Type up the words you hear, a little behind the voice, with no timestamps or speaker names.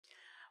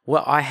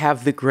Well, I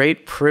have the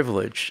great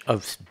privilege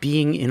of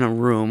being in a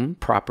room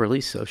properly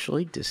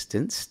socially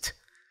distanced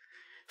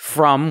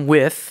from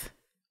Leanne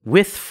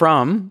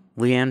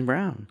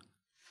Browne.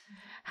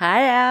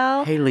 Hi,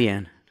 Al. Hey,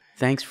 Leanne.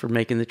 Thanks for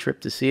making the trip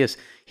to see us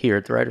here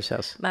at the Writer's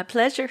House. My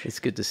pleasure. It's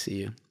good to see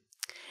you.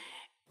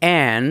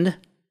 And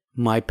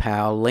my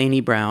pal,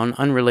 Laynie Browne,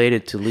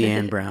 unrelated to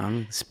Leanne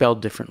Browne,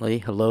 spelled differently.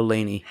 Hello,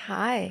 Laynie.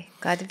 Hi.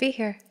 Glad to be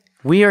here.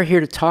 We are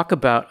here to talk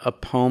about a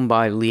poem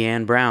by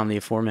Leanne Browne, the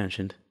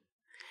aforementioned.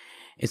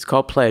 It's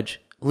called Pledge.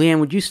 Leanne,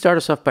 would you start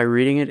us off by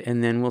reading it,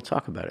 and then we'll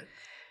talk about it?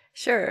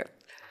 Sure.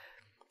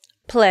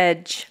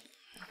 Pledge.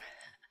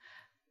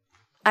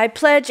 I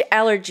pledge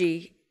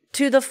allergy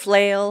to the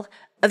flail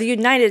of the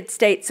United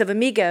States of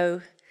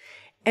Amigo,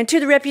 and to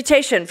the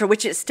reputation for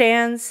which it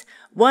stands,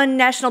 one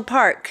national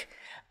park,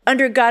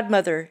 under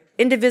Godmother,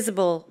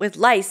 indivisible, with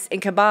lice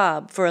and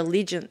kebab for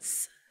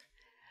allegiance.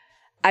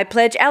 I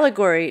pledge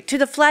allegory to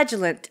the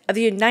flagellant of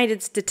the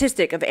United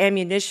Statistic of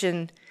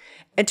Ammunition,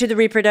 and to the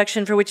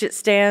reproduction for which it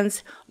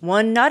stands,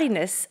 one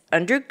naughtiness,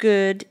 under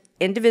good,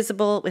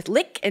 indivisible, with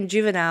lick and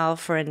juvenile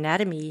for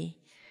anatomy.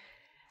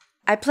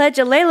 I pledge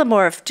a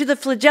lalomorph to the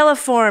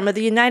flagelliform of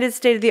the United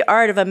State of the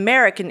Art of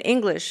American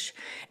English,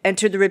 and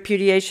to the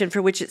repudiation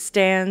for which it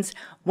stands,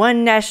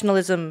 one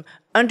nationalism,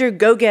 under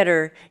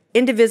go-getter,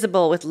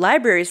 indivisible, with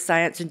library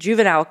science and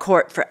juvenile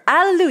court for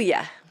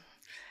alleluia.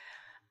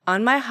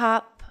 On my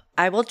hop,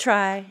 I will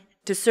try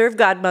to serve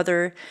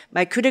Godmother,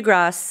 my coup de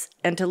grace,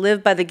 and to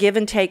live by the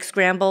give-and-take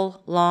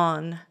scramble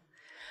lawn.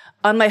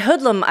 On my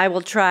hoodlum I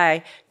will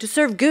try to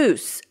serve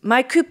Goose,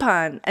 my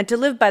coupon, and to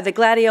live by the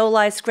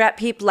gladioli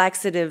scrap-heap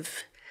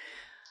laxative.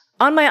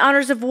 On my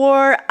honors of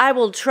war I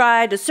will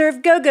try to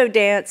serve go-go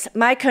dance,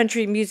 my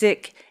country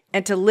music,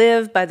 and to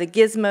live by the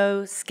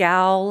gizmo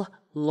scowl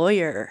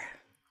lawyer.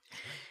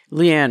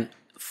 Leanne,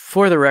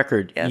 for the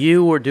record, Yes.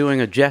 You were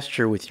doing a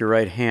gesture with your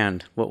right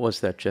hand. What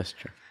was that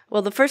gesture?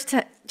 Well, the first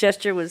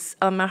gesture was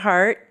on my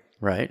heart,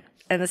 Right.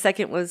 and the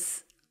second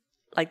was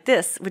like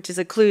this, which is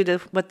a clue to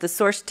what the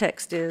source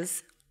text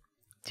is.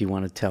 Do you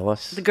want to tell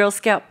us? The Girl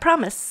Scout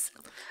promise.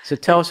 So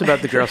tell us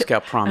about the Girl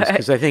Scout promise,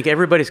 because I think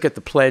everybody's got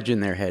the pledge in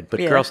their head, but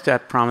Yeah. Girl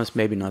Scout promise,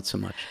 maybe not so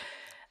much.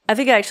 I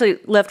think I actually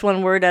left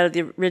one word out of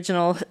the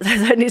original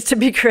that needs to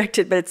be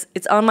corrected, but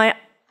it's on my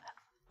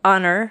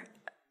honor.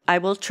 I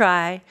will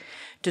try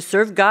to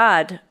serve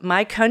God,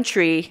 my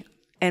country,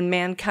 and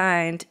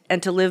mankind,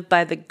 and to live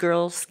by the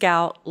Girl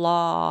Scout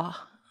law.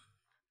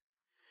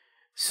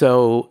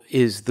 So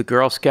is the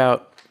Girl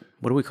Scout,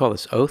 what do we call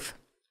this, oath?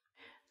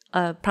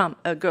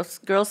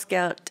 Girl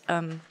Scout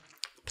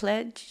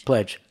pledge.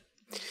 Pledge.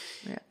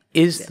 Yeah.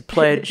 Is the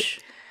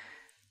pledge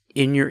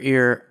in your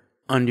ear,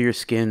 under your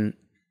skin,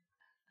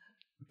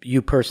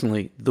 you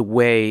personally, the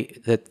way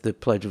that the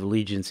Pledge of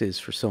Allegiance is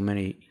for so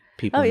many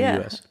people in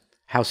the U.S.?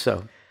 How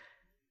so?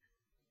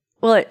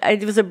 Well, I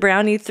was a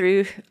Brownie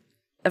through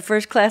a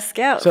first-class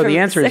Scout. So the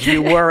answer is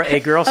you were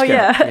a Girl Scout. Oh,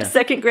 yeah,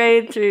 second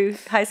grade through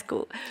high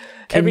school.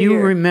 Can you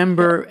year.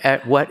 remember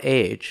at what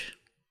age,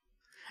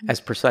 as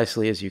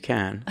precisely as you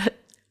can,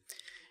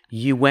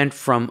 you went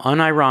from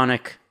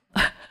unironic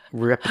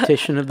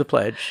repetition of the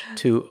pledge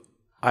to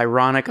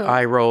ironic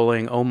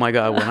eye-rolling, oh my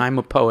God, when I'm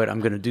a poet,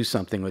 I'm going to do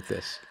something with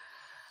this?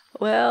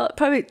 Well, it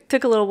probably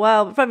took a little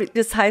while, but probably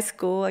just high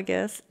school, I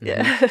guess. Mm-hmm.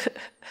 Yeah.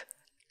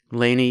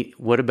 Laynie,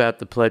 what about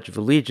the Pledge of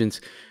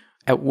Allegiance?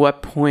 At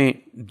what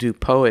point do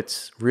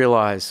poets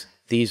realize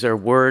these are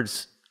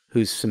words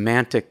whose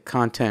semantic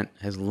content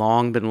has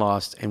long been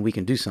lost and we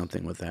can do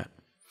something with that?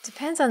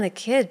 Depends on the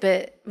kid,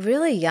 but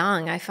really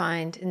young, I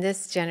find, in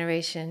this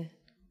generation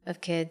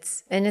of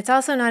kids. And it's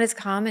also not as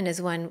common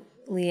as when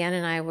Leanne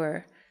and I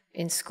were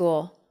in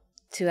school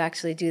to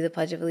actually do the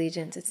Pledge of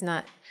Allegiance. It's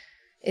not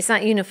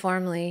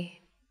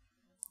uniformly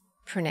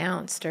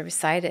pronounced or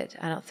recited,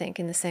 I don't think,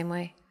 in the same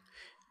way.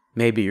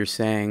 Maybe you're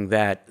saying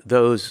that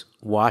those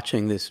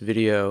watching this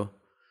video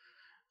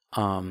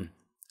of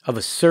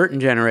a certain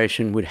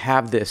generation would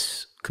have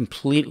this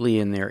completely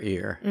in their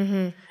ear,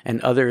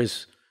 and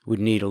others would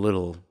need a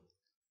little,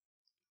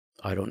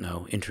 I don't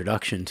know,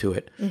 introduction to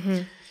it.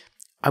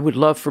 I would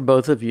love for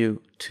both of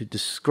you to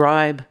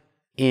describe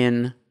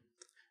you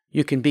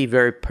can be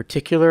very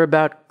particular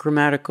about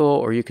grammatical,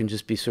 or you can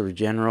just be sort of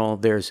general.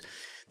 There's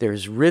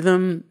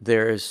rhythm,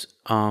 there's,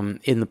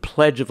 in the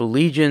Pledge of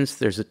Allegiance,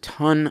 there's a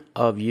ton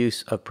of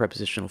use of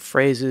prepositional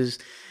phrases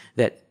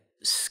that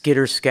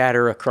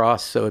skitter-scatter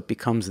across so it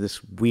becomes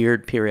this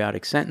weird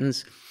periodic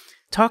sentence.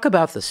 Talk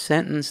about the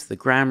sentence, the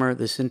grammar,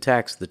 the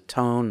syntax, the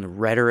tone, the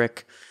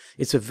rhetoric.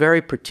 It's a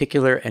very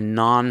particular and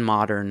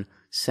non-modern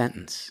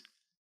sentence.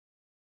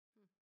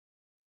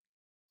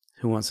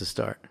 Who wants to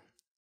start?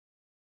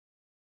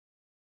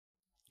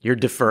 You're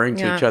deferring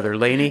to each other.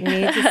 Laynie?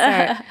 Need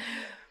to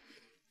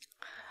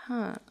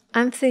start.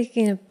 I'm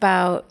thinking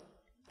about,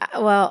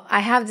 well,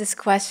 I have this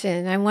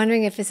question. I'm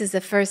wondering if this is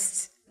the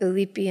first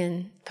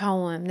Oedipian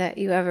poem that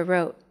you ever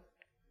wrote.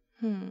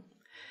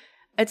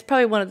 It's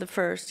probably one of the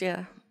first,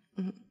 yeah.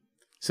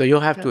 So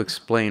you'll have to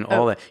explain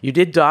all that. You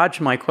did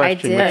dodge my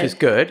question, which is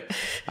good.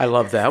 I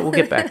love that. We'll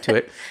get back to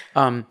it.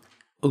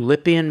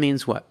 Oulipian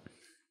means what?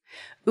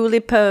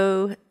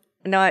 Oulipo.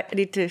 Now I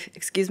need to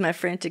excuse my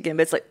French again,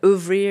 but it's like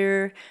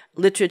ouvrir,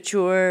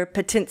 literature,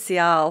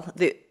 potentiel,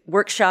 the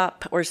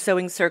workshop or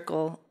sewing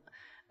circle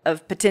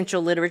of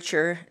potential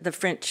literature. The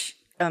French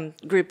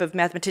group of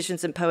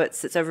mathematicians and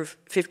poets that's over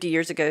 50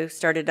 years ago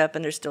started up,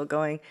 and they're still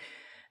going,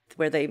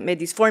 where they made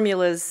these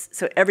formulas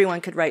so everyone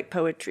could write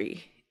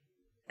poetry.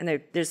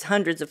 And there's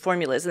hundreds of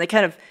formulas, and they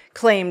kind of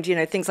claimed,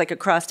 things like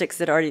acrostics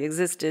that already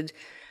existed,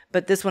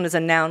 but this one is a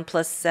noun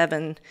plus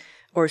 7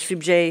 or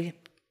sujet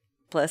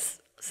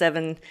plus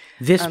 7.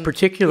 This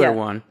particular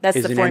one that's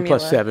is the an formula. N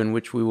plus 7,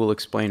 which we will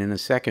explain in a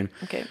second.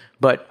 Okay.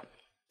 But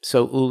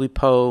so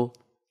Oulipo,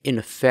 in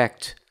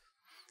effect,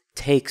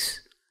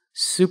 takes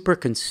super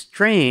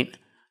constraint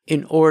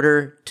in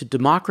order to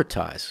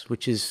democratize,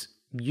 which is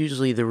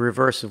usually the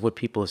reverse of what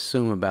people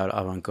assume about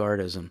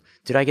avant-gardism.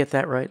 Did I get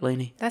that right,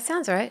 Laynie? That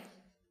sounds right.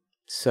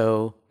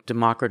 So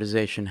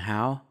democratization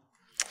how?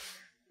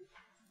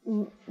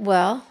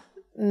 Well,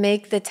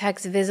 make the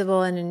text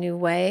visible in a new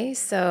way.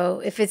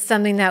 So if it's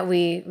something that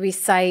we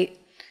recite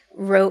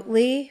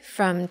rotely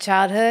from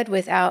childhood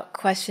without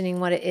questioning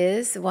what it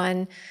is,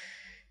 when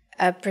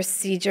a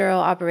procedural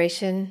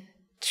operation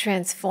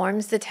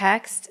transforms the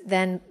text,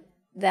 then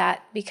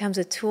that becomes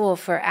a tool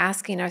for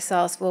asking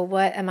ourselves, well,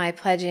 what am I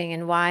pledging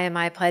and why am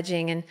I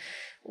pledging, and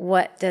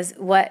what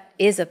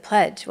is a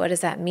pledge? What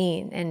does that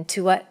mean? And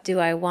to what do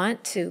I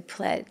want to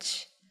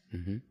pledge?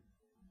 Mm-hmm.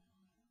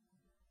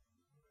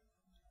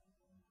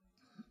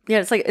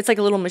 Yeah, it's like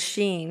a little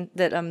machine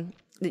that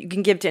you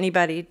can give to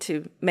anybody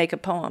to make a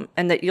poem,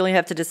 and that you only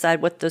have to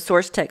decide what the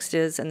source text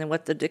is and then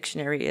what the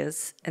dictionary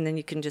is, and then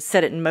you can just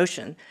set it in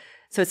motion.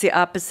 So it's the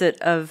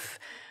opposite of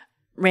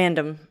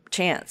random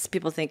chance.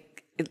 People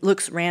think it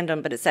looks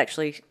random, but it's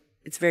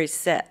very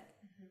set.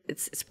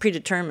 It's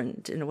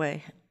predetermined in a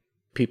way.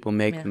 People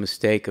make the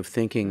mistake of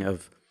thinking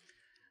of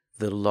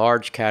the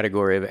large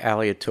category of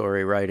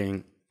aleatory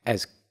writing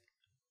as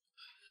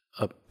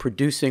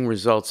producing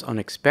results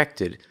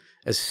unexpected,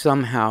 as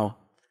somehow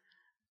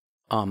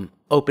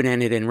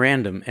open-ended and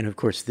random. And of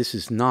course, this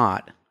is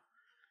not.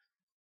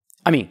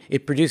 I mean,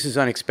 it produces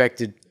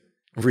unexpected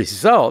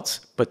results,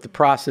 but the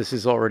process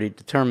is already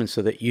determined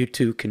so that you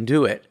too can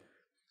do it.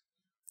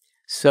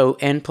 So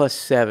N plus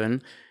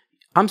 7.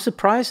 I'm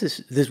surprised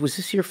was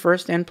this your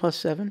first N plus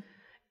 7?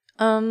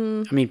 I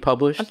mean,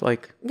 published?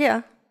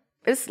 Yeah.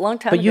 It's a long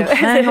time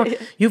ago. But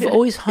you've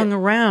always hung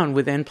around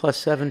with N plus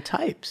 7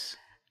 types.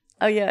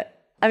 Oh, yeah.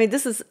 I mean,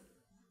 this is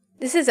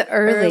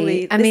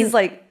early. This is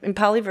like in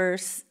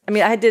polyverse. I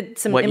mean, I did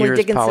some Emily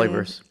Dickinson. What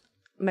year is polyverse?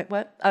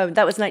 What? Oh,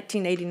 that was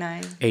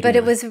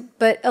 1989.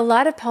 But a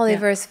lot of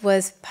polyverse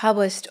was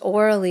published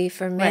orally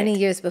for many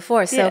years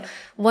before. So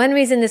one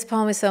reason this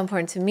poem is so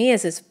important to me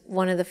is it's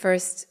one of the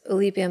first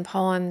Oulipian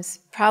poems,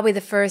 probably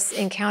the first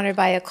encountered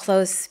by a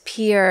close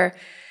peer,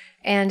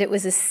 and it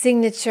was a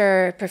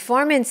signature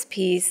performance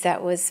piece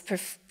that was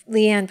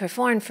Leanne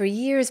performed for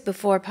years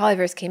before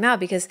polyverse came out,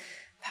 because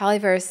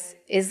polyverse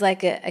is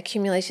like an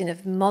accumulation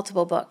of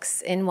multiple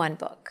books in one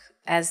book.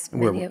 Just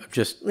for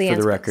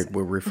the record,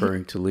 we're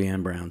referring to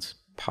Leanne Brown's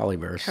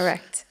polyverse.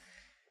 Correct.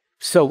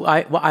 So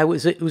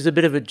it was a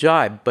bit of a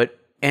jibe, but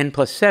N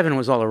plus 7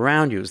 was all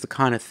around you. It was the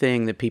kind of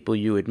thing that people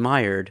you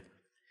admired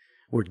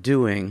were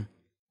doing.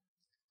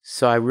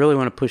 So I really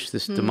want to push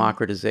this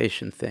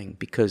democratization thing,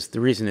 because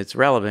the reason it's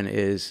relevant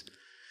is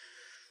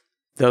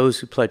those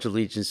who pledge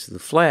allegiance to the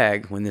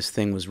flag, when this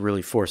thing was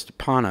really forced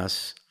upon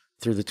us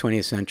through the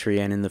 20th century,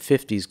 and in the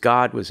 50s,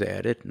 God was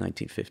added,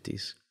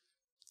 1950s.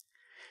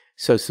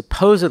 So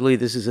supposedly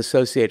this is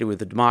associated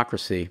with a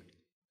democracy,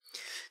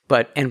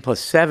 but N plus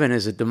 7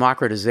 is a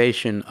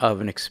democratization of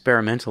an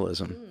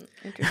experimentalism.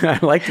 I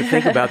like to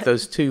think about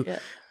those two. Yeah.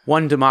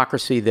 One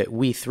democracy that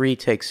we three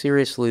take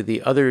seriously,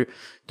 the other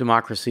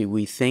democracy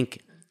we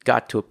think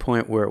got to a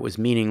point where it was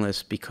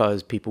meaningless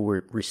because people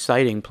were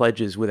reciting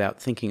pledges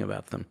without thinking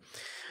about them.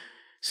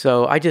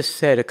 So I just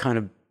said a kind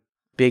of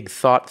big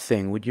thought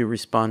thing. Would you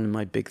respond to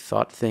my big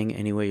thought thing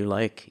any way you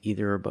like,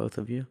 either or both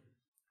of you?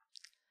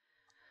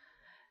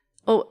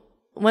 Well,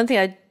 one thing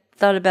I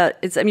thought about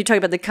is, you talk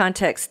about the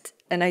context,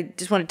 and I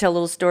just want to tell a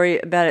little story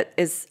about it,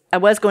 is I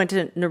was going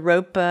to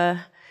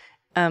Naropa.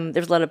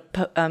 There's a lot of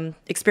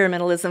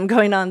experimentalism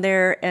going on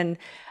there, and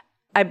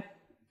I'm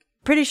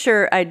pretty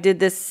sure I did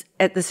this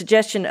at the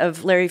suggestion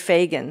of Larry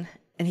Fagan,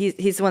 and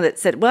he's the one that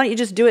said, why don't you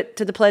just do it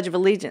to the Pledge of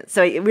Allegiance?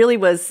 So it really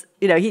was,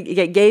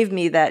 he gave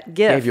me that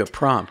gift. Gave you a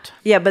prompt.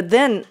 Yeah, but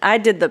then I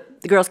did the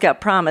Girl Scout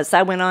promise.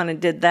 I went on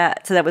and did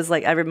that. So that was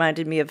I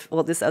reminded me of,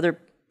 this other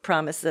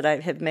promise that I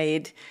have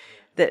made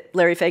that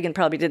Larry Fagan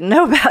probably didn't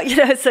know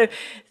about, So,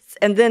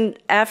 and then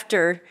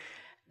after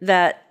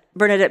that,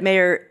 Bernadette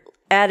Mayer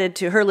added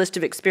to her list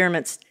of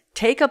experiments,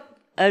 take up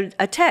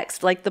a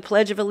text like the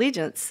Pledge of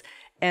Allegiance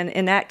and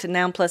enact a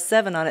noun plus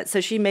 7 on it.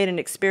 So she made an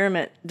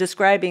experiment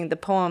describing the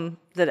poem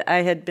that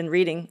I had been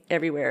reading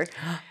everywhere.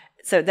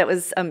 So that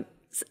was, and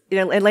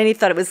Laynie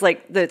thought it was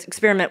like the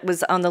experiment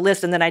was on the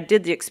list, and then I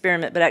did the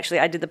experiment, but actually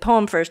I did the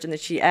poem first, and then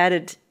she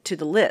added to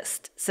the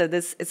list. So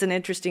it's an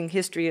interesting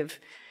history of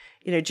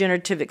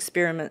generative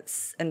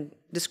experiments and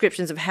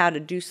descriptions of how to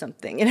do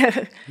something,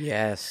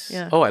 Yes.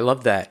 Yeah. Oh, I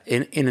love that.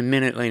 In a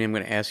minute, Laynie, I'm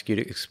going to ask you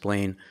to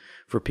explain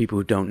for people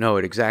who don't know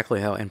it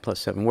exactly how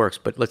N+7 works,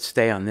 but let's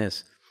stay on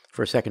this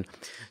for a second.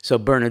 So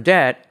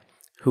Bernadette,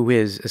 who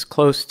is as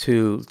close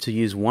to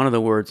use one of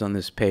the words on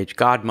this page,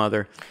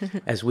 godmother,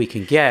 as we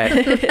can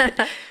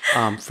get,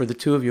 for the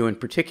two of you in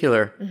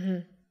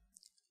particular,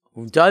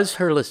 does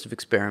her list of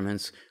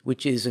experiments,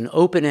 which is an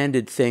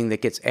open-ended thing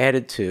that gets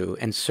added to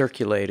and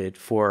circulated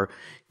for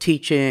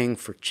teaching,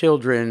 for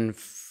children,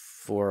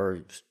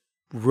 for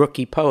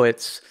rookie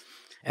poets,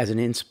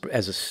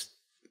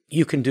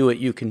 you can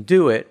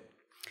do it,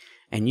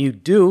 and you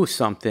do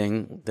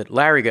something that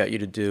Larry got you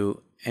to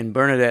do, and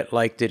Bernadette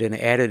liked it and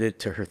added it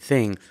to her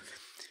thing.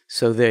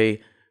 So the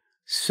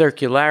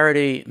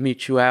circularity,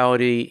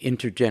 mutuality,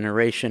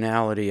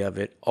 intergenerationality of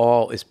it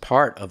all is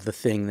part of the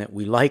thing that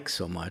we like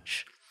so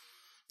much.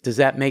 Does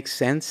that make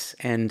sense?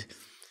 And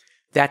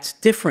that's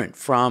different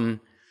from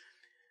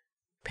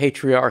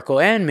patriarchal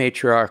and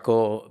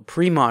matriarchal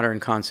pre-modern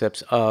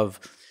concepts of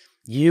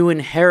you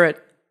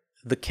inherit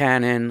the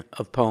canon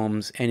of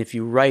poems, and if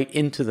you write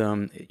into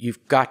them,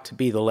 you've got to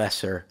be the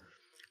lesser,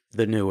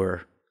 the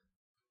newer,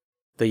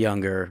 the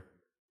younger,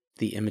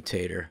 the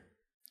imitator.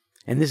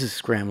 And this is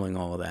scrambling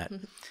all of that.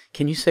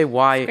 Can you say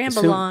why,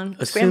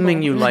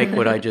 assuming you like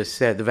what I just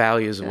said, the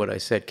values of what I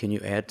said, can you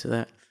add to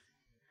that?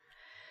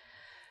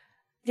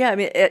 Yeah, I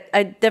mean,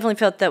 I definitely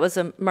felt that was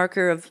a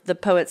marker of the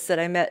poets that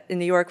I met in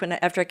New York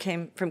after I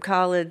came from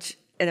college,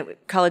 and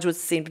college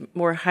seemed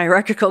more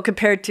hierarchical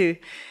compared to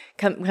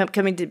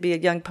coming to be a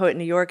young poet in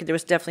New York. There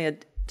was definitely a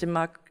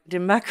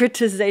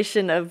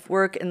democratization of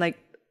work and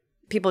like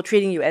people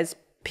treating you as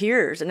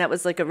peers, and that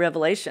was like a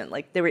revelation.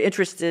 Like they were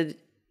interested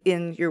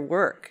in your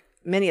work,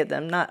 many of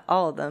them, not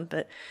all of them,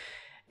 but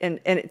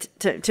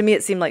to me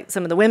it seemed like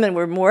some of the women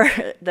were more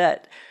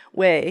that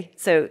way.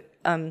 So.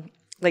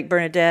 Like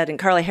Bernadette and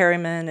Carly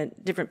Harriman and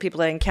different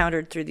people I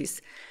encountered through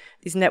these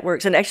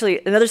networks. And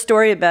actually, another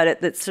story about it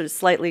that's sort of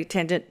slightly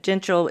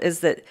tangential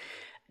is that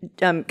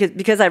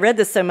because I read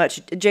this so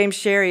much, James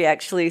Sherry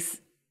actually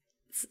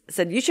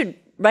said, you should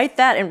write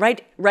that and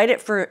write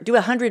it do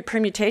 100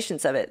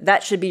 permutations of it.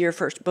 That should be your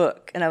first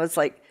book. And I was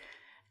like,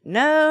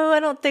 no, I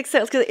don't think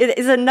so. Because it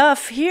is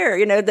enough here,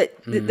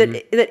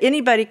 that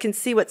anybody can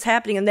see what's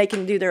happening and they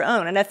can do their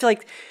own. And I feel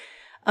like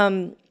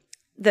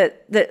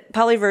that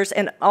Polyverse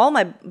and all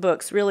my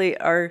books really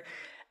are,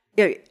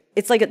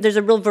 it's like there's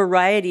a real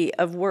variety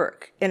of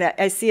work, and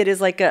I see it as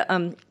like a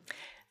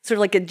sort of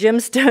like a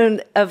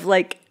gemstone of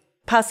like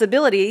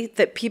possibility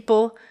that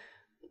people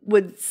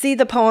would see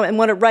the poem and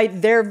want to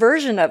write their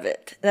version of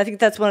it. And I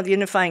think that's one of the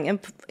unifying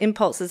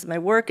impulses of my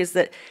work is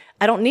that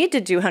I don't need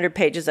to do 100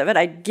 pages of it.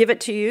 I give it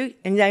to you,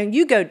 and now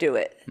you go do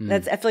it. I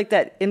feel like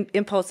that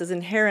impulse is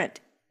inherent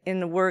in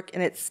the work,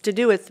 and it's to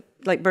do with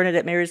like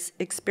Bernadette Mayer's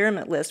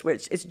experiment list, where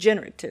it's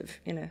generative,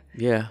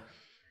 Yeah.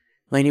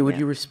 Laynie, would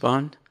you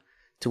respond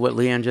to what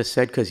Leanne just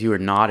said? Because you were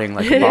nodding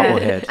like a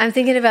bobblehead. I'm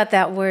thinking about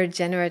that word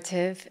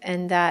generative,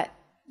 and that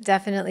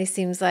definitely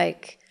seems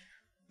like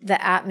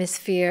the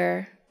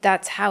atmosphere.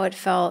 That's how it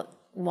felt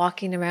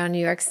walking around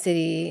New York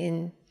City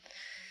in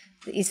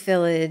the East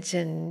Village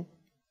and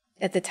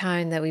at the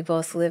time that we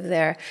both lived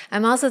there.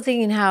 I'm also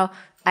thinking how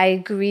I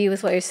agree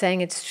with what you're saying.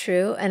 It's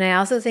true. And I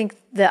also think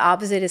the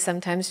opposite is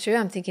sometimes true.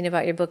 I'm thinking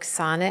about your book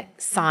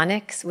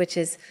Sonics, which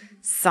is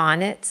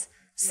sonnets.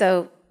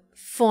 So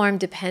form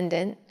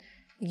dependent.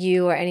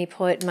 You or any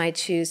poet might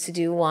choose to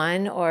do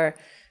 1 or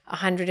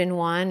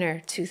 101 or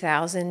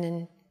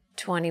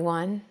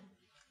 2021.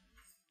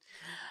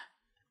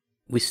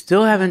 We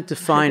still haven't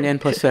defined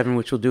N+7,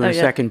 which we'll do in a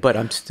second, but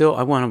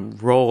I want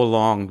to roll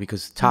along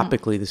because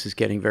topically this is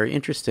getting very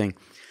interesting.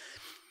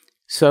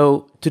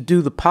 So to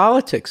do the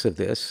politics of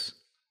this,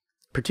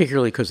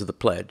 particularly because of the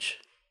pledge,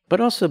 but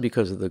also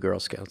because of the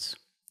Girl Scouts,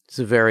 it's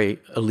a very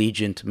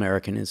allegiant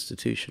American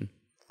institution.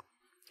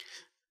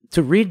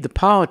 To read the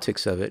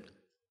politics of it,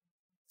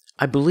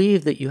 I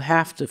believe that you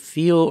have to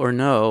feel or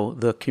know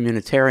the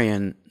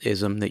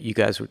communitarianism that you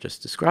guys were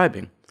just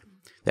describing,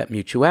 that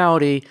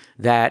mutuality,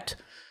 that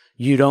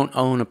you don't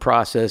own a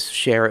process,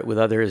 share it with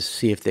others,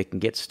 see if they can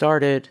get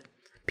started,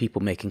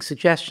 people making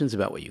suggestions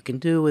about what you can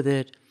do with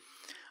it.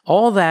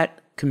 All that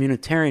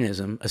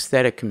communitarianism,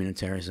 aesthetic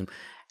communitarianism,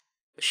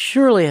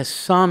 surely has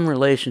some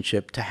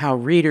relationship to how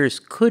readers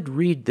could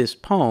read this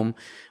poem,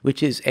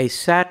 which is a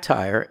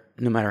satire,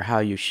 no matter how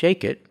you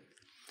shake it,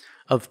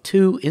 of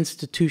two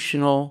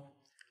institutional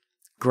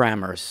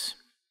grammars,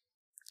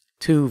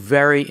 two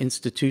very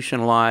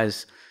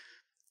institutionalized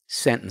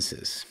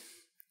sentences.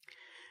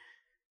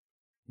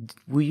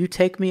 Will you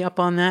take me up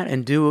on that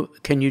and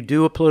can you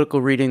do a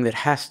political reading that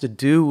has to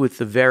do with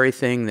the very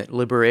thing that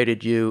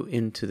liberated you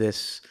into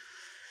this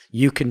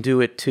you can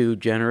do it too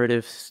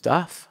generative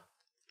stuff?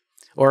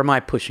 Or am I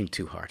pushing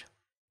too hard?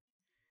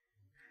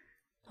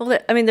 Well,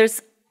 I mean,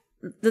 there's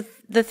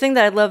the thing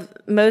that I love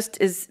most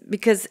is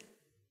because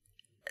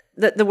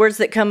the words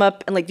that come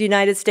up in like the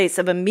United States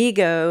of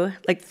amigo,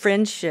 like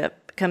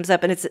friendship comes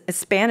up, and it's a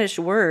Spanish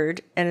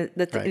word, and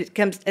it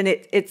comes and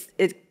it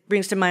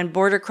brings to mind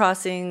border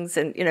crossings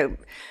and,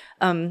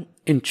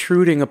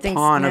 intruding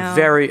upon now, a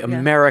very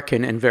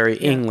American and very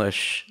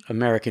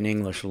American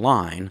English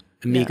line.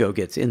 Amigo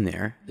gets in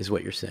there, is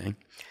what you're saying.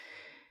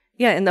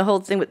 Yeah, and the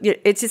whole thing,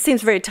 it just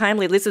seems very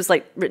timely. This was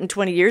like written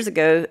 20 years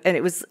ago, and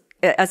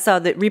I saw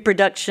that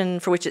reproduction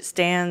for which it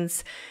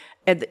stands,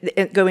 and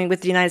going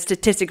with the United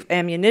Statistics of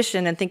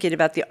Ammunition and thinking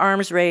about the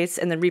arms race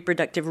and the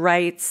reproductive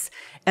rights,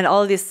 and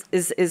all of this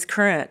is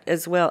current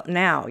as well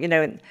now,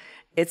 and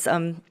it's,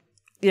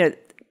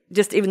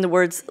 just even the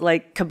words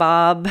like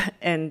kebab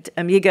and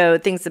amigo,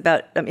 things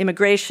about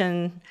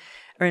immigration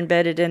are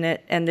embedded in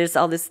it. And there's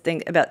all this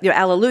thing about,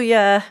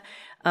 alleluia,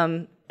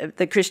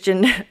 the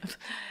Christian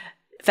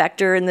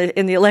factor in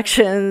the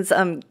elections.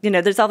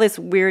 There's all this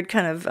weird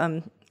kind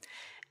of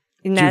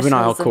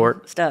juvenile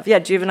court stuff. Yeah,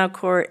 juvenile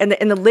court. And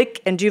the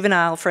lick and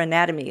juvenile for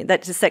anatomy.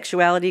 That just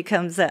sexuality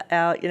comes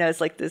out. It's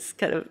like this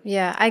kind of...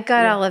 Yeah, I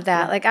got all of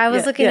that. Like I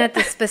was looking at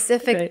the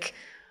specific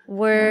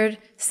word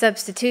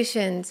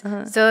substitutions.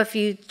 So if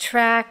you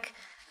track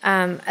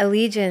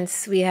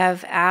allegiance, we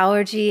have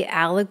allergy,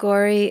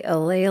 allegory,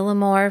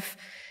 allelomorph.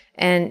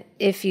 And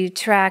if you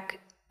track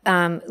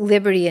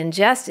liberty and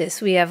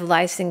justice, we have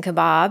lice and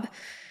kebab,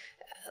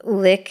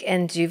 lick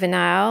and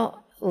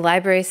juvenile,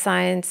 library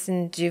science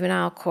and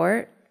juvenile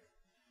court.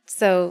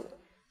 So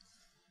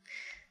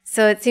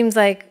it seems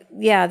like,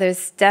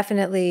 there's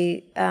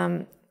definitely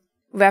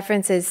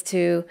references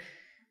to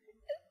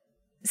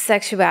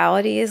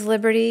sexuality is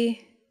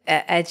liberty,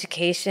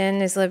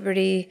 education is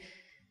liberty.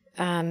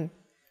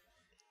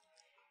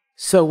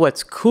 So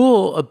what's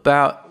cool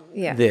about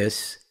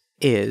this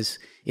is,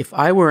 if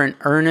I were an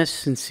earnest,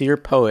 sincere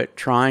poet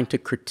trying to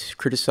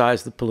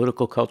criticize the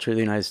political culture of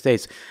the United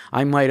States,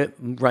 I might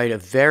write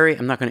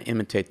I'm not going to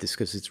imitate this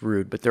because it's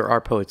rude, but there are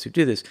poets who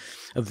do this,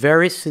 a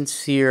very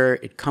sincere,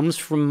 it comes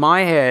from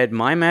my head,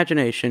 my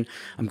imagination,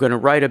 I'm going to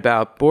write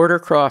about border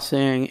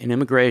crossing and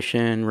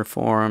immigration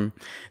reform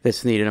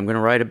that's needed. I'm going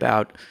to write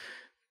about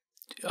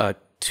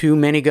too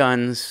many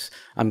guns.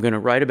 I'm going to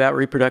write about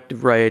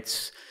reproductive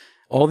rights,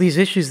 all these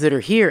issues that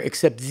are here,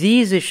 except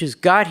these issues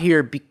got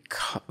here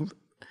because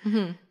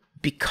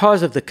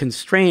of the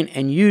constraint,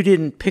 and you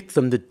didn't pick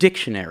them, the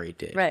dictionary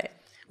did. Right.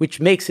 Which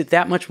makes it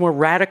that much more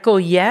radical,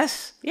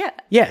 yes? Yeah.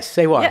 Yes,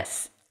 say why.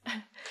 Yes.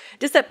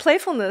 Just that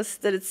playfulness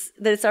that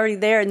it's already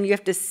there, and you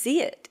have to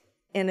see it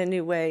in a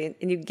new way,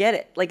 and you get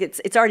it. Like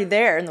it's already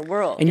there in the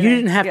world. And you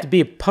didn't have to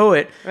be a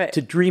poet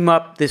to dream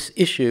up this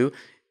issue.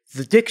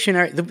 The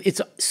dictionary,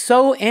 it's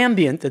so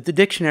ambient that the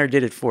dictionary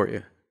did it for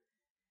you.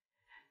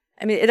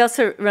 I mean, it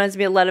also reminds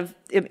me a lot of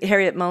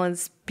Harriet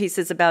Mullen's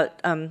pieces about,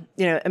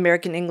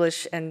 American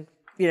English and,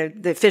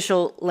 the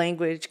official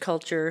language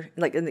culture,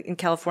 like in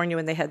California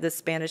when they had this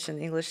Spanish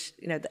and English,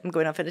 I'm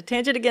going off on a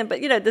tangent again,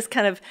 but, this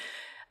kind of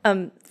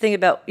thing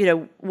about,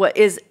 what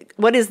is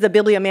the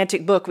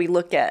bibliomantic book we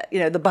look at,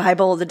 the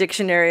Bible, the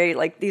dictionary,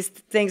 like these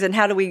things, and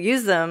how do we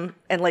use them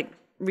and like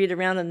read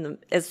around in them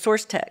as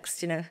source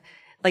text,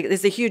 like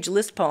there's a huge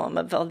list poem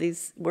of all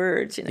these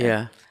words,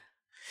 Yeah.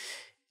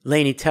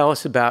 Laynie, tell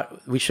us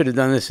about, we should have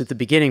done this at the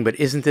beginning, but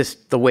isn't this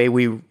the way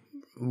we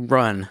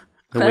run,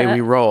 the way we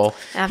roll?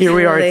 Here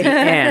we are at the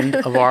end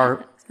of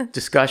our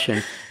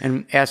discussion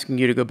and asking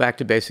you to go back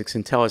to basics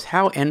and tell us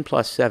how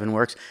N+7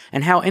 works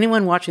and how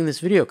anyone watching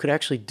this video could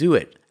actually do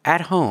it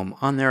at home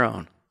on their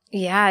own.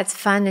 Yeah, it's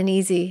fun and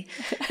easy.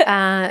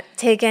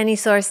 Take any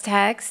source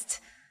text,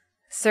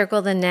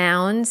 circle the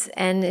nouns,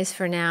 N is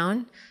for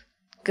noun,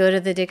 go to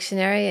the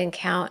dictionary and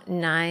count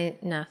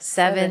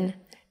seven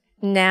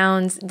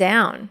nouns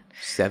down.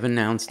 7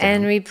 nouns down.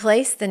 And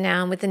replace the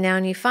noun with the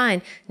noun you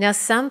find. Now,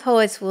 some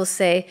poets will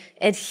say,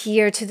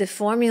 adhere to the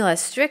formula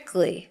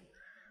strictly.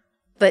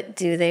 But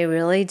do they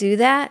really do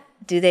that?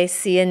 Do they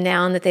see a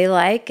noun that they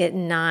like at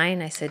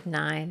 9? I said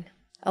 9.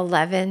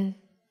 11.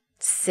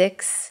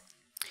 6.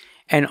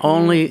 And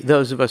only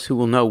those of us who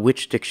will know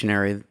which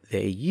dictionary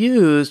they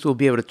used will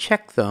be able to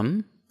check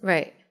them.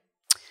 Right.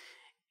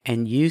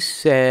 And you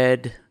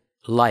said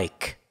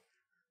like.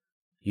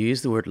 You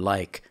used the word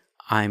like.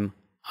 I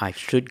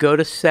should go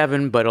to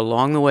 7, but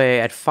along the way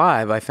at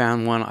 5, I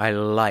found one I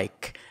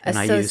like, and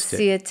I used it.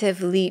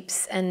 Associative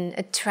leaps and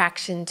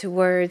attraction to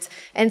words.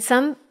 And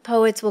some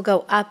poets will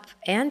go up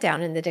and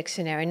down in the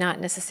dictionary, not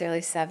necessarily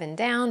 7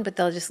 down, but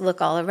they'll just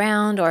look all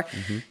around or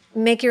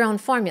make your own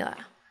formula,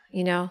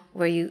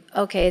 where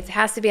it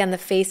has to be on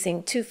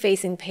the two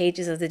facing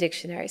pages of the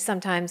dictionary.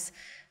 Sometimes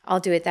I'll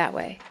do it that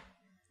way.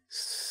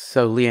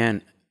 So,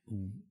 Leanne,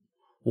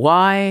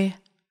 why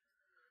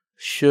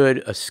should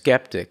a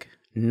skeptic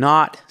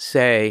not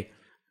say,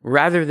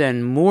 rather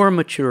than more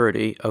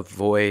maturity of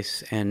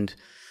voice and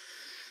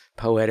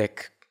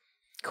poetic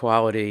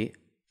quality,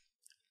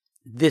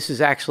 this is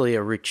actually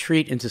a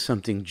retreat into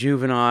something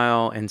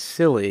juvenile and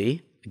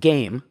silly,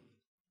 game?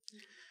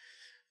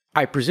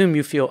 I presume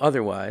you feel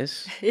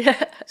otherwise.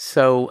 Yeah.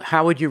 So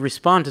how would you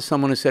respond to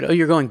someone who said, oh,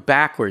 you're going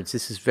backwards,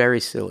 this is very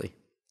silly?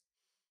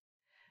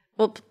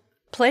 Well,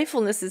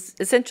 playfulness is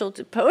essential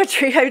to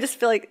poetry. I just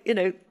feel like,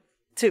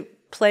 to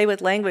play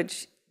with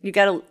language, you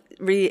got to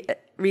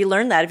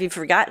relearn that if you've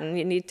forgotten.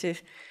 You need to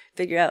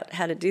figure out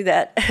how to do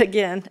that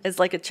again as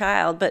like a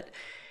child. But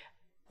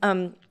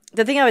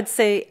the thing I would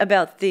say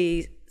about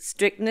the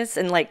strictness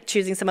and like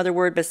choosing some other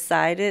word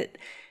beside it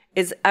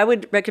is I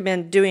would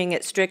recommend doing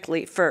it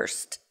strictly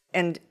first.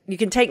 And you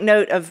can take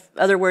note of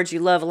other words you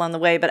love along the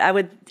way, but I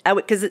would,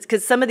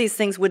 because some of these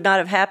things would not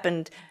have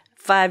happened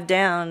 5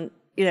 down,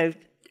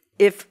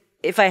 if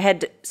I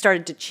had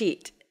started to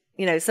cheat.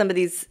 Some of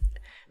these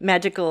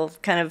magical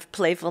kind of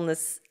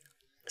playfulness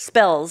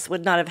spells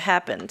would not have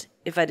happened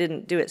if I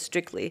didn't do it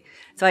strictly.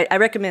 So I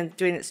recommend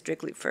doing it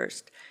strictly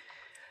first.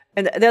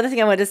 And the other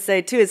thing I wanted to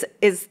say too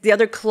is the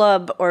other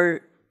club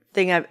or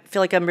thing I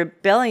feel like I'm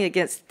rebelling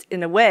against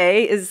in a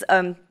way is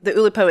the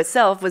Oulipo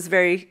itself was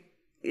very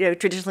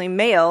traditionally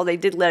male. They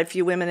did let a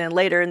few women in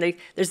later, and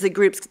there's the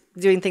groups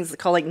doing things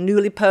called like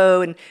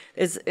Noulipo, and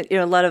there's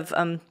a lot of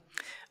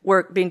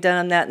work being done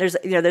on that.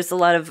 And there's a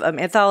lot of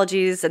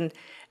anthologies, and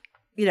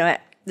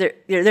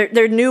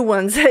they're new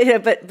ones.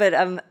 But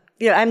I'm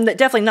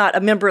definitely not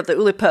a member of the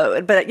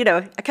Oulipo. But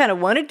I kind of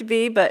wanted to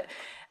be. But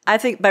I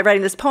think by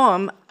writing this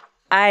poem,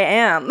 I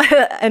am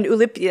an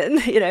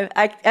Oulipian.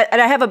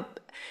 And I have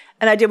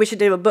an idea we should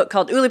do a book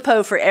called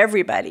Oulipo for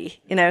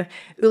Everybody,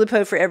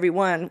 Oulipo for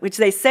Everyone, which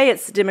they say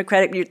it's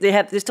democratic.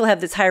 They still have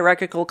this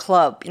hierarchical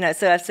club,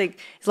 So I think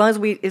as long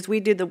as we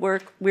do the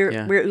work, we're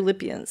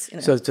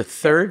Oulipians. So it's a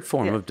third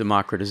form of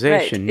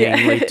democratization, right.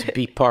 namely to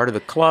be part of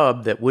the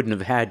club that wouldn't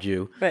have had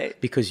you, right.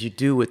 because you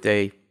do what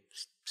they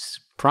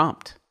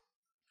prompt.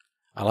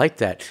 I like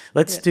that.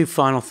 Let's do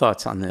final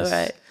thoughts on this. All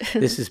right.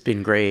 This has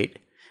been great.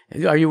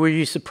 Were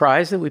you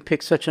surprised that we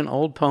picked such an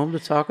old poem to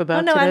talk about?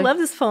 Oh no, today? I love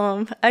this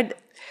poem.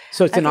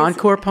 So it's an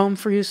encore poem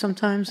for you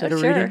sometimes at a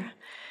sure. reading?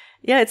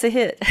 Yeah, it's a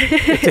hit.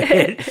 It's a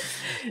hit.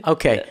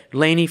 Okay.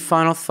 Laynie,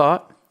 final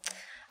thought?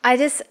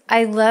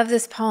 I love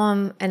this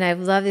poem, and I've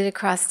loved it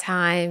across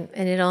time,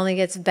 and it only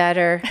gets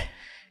better.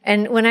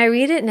 And when I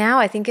read it now,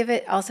 I think of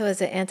it also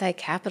as an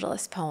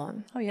anti-capitalist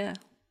poem. Oh, yeah.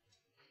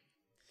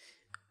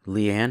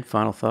 Leanne,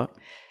 final thought?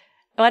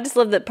 Oh, I just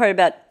love that part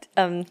about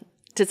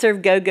to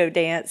serve go-go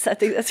dance. I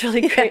think that's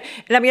really great.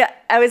 And I mean,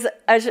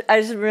 I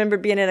just remember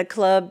being in a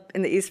club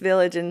in the East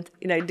Village and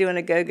doing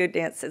a go-go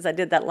dance as I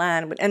did that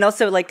line, and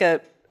also like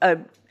a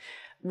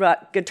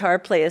rock guitar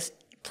player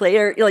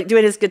like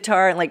doing his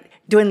guitar and like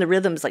doing the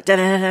rhythms like da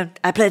da da.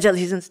 I pledge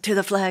allegiance to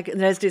the flag and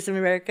the United States of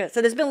America.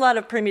 So there's been a lot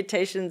of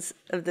permutations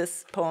of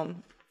this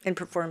poem in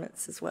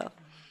performance as well.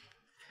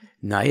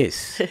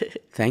 Nice.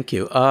 Thank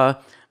you.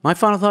 My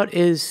final thought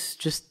is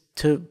just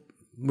to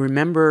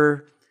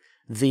remember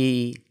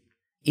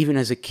even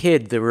as a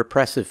kid, the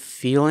repressive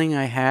feeling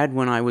I had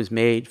when I was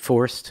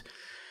forced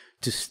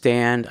to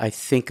stand. I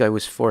think I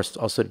was forced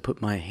also to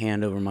put my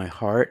hand over my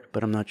heart,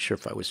 but I'm not sure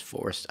if I was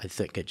forced. I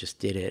think I just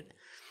did it.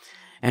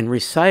 And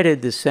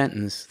recited the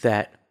sentence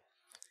that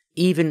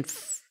even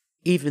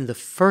the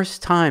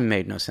first time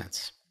made no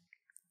sense,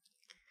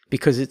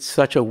 because it's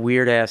such a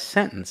weird-ass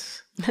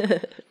sentence.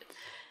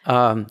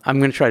 I'm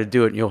going to try to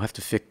do it, and you'll have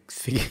to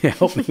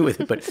help me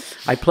with it. But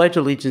I pledge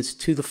allegiance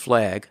to the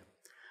flag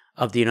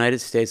of the United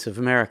States of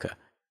America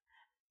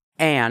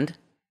and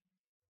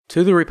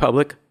to the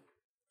republic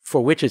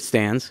for which it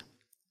stands,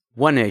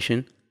 one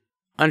nation,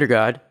 under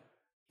God,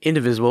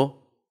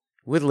 indivisible,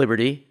 with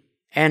liberty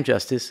and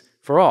justice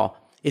for all.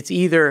 It's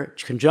either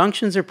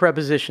conjunctions or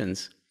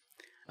prepositions,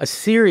 a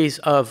series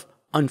of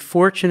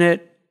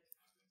unfortunate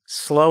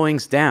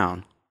slowings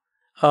down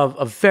of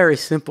a very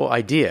simple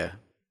idea.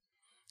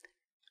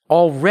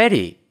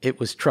 Already it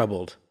was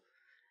troubled,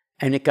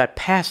 and it got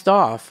passed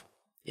off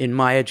in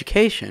my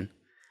education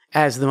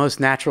as the most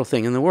natural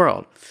thing in the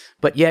world.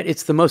 But yet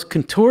it's the most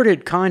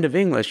contorted kind of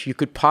English you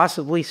could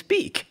possibly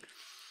speak.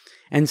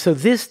 And so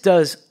this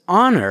does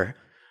honor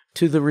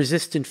to the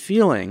resistant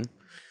feeling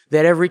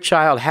that every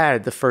child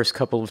had the first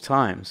couple of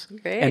times.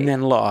 Great. And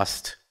then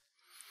lost.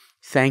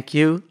 Thank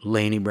you,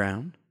 Laynie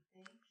Browne.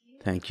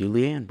 Thank you,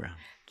 Leanne Browne.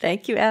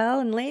 Thank you, Al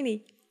and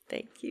Laynie.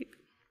 Thank you.